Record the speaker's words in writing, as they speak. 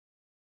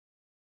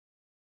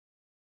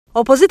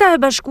Opozita e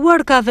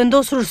bashkuar ka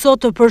vendosur sot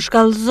të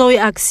përshkallëzoj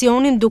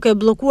aksionin duke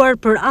blokuar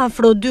për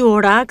afro 2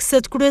 ora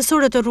akset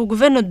kryesore të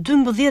rrugëve në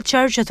 12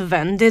 qarqe të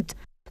vendit.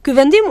 Ky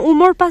vendim u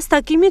mor pas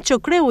takimit që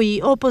kreu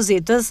I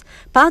opozitës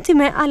pati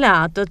me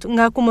aleatët,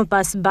 nga ku më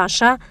pas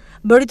Basha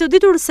bëri të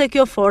ditur se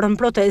kjo formë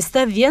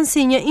proteste vjen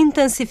si një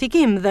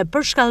intensifikim dhe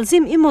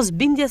përshkallëzim I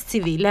mosbindjes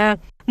civile.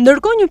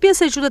 Ndërkohë, një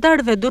pjesë e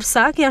qytetarëve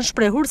durrësak janë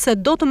shprehur se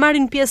do të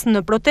marrin pjesë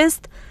në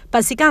protest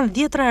pasi kanë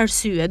 10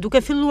 arsye,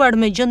 duke filluar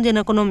me gjendjen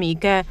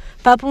ekonomike,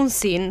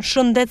 papunësinë,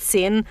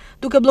 shëndetësinë,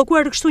 duke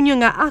bllokuar kështu një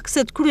nga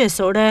akset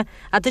kryesore,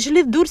 atë që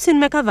lidh Durrësin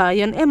me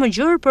Kavajën e më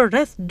gjerë për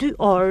rreth 2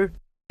 orë.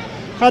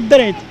 Ka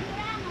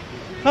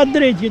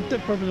drejt të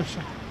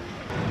protestoj.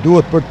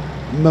 Duhet për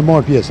me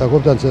marrë pjesë, a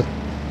kupton se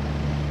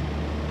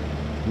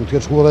mund të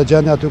ketë shkuar edhe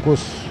gjendja aty ku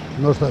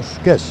ndoshta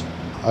shkesh,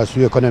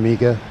 arsye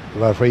ekonomike,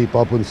 varfëri,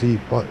 papunësi,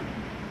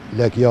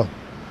 lekja,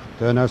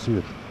 të janë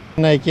arsye.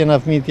 Ne kena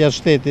fëmijët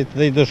jashtë shtetit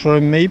dhe I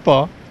dëshirojmë me I pa.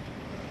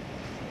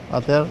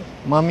 Atëherë,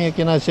 ma mirë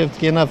kena qef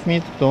të kena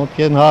fëmijët këto, të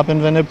kena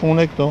hapen vene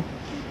pune këto,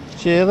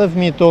 që edhe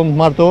fëmijët tonë të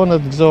martohen dhe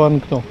të gëzohen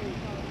këto.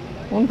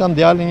 Unë kam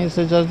djalin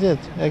 26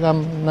 vjetë, e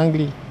kam në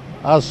Angli.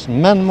 As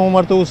men më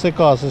martohu se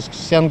ka, se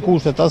s'janë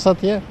kushtet as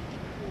atje.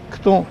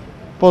 Këtu,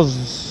 po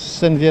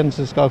se në vjenë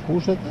se s'ka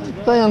kushtet,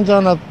 këta janë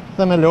gjanat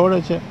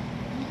themelore që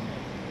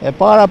e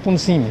para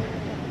punësimi.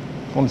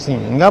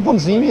 Nga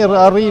punësimi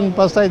arrin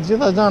pastaj të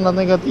gjitha gjanat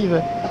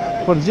negative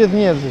për gjithë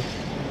njerëzit.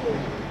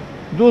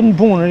 Duhet në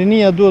punë,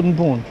 rinia duhet në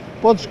punë.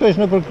 Po të shkojsh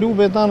në për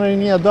klube, tanë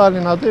rinia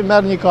dalin aty,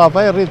 merr një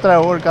kafe, rri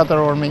 3 orë,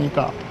 4 orë me një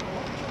kafe.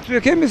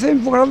 Që kemi se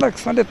im fukarallak,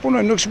 s'na le të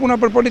punojnë, nuk shpuna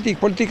për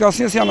politika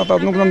asnjës janë ata,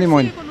 nuk në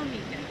ndihmojnë.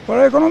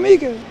 Për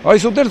ekonomike. Ai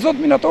su del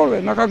zot minatorëve,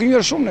 na ka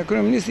gënjur shumë ne,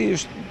 kryeministri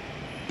është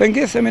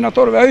pengesë e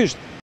minatorëve ai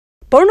është.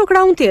 Por në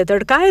krahun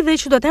tjetër, ka edhe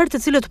qytetarë të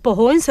cilët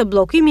pohojnë se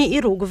bllokimi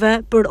I rrugëve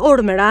për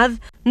orë me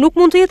radhë nuk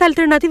mund të jetë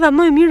alternativa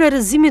më e mirë e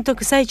rrëzimit të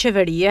kësaj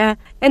qeverie,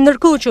 e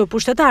ndërkohë që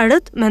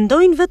pushtetarët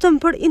mendojnë vetëm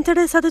për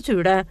interesat e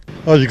tyre.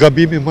 Është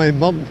gabimi më I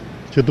madh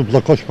që të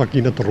bllokosh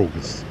makinat të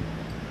rrugës.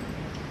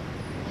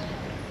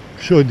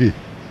 Kështu e di.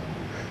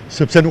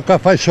 Sepse nuk ka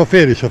faj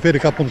shoferi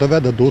ka punë të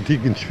vetë, do të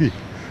ikin në shtëpi,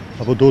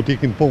 apo do të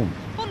ikin punë.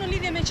 Po në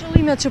lidhje me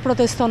qëllimet që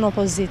proteston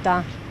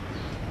opozita.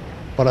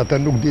 Për atë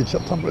nuk di që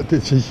të thëmë rëti,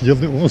 që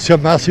gjithë, unë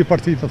s'jam asi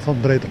parti të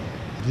thëmë drejtën.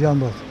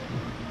 Jambos,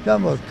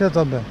 këtë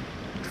të bëjmë.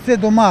 Këtë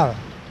do marë,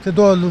 këtë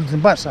do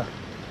lullëzim basha.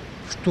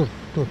 Shtur.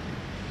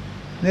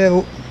 Ne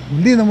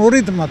lidhëm u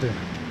rritëm aty.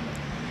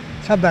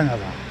 Qa bëjmë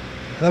ata?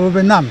 Dhe vë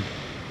bëjmë namë.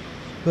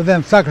 Dhe dhe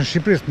më sakën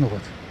Shqipërisë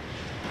nukët.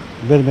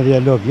 Bërë me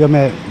dialog, jo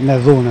me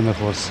dhune me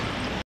forcë.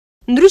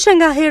 Ndryshe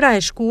nga hera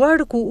e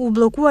shkuar, ku u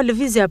blokua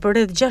lëvizja për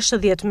rreth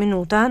 60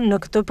 minuta, në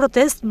këtë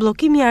protest,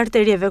 bllokimi I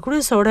arterieve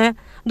kryesore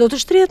do të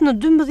shtrihet në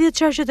 12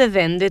 qarqet e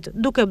vendit,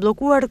 duke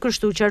bllokuar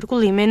kështu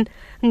qarkullimin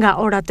nga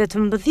ora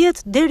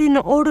 18 deri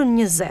në orën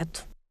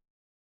 20.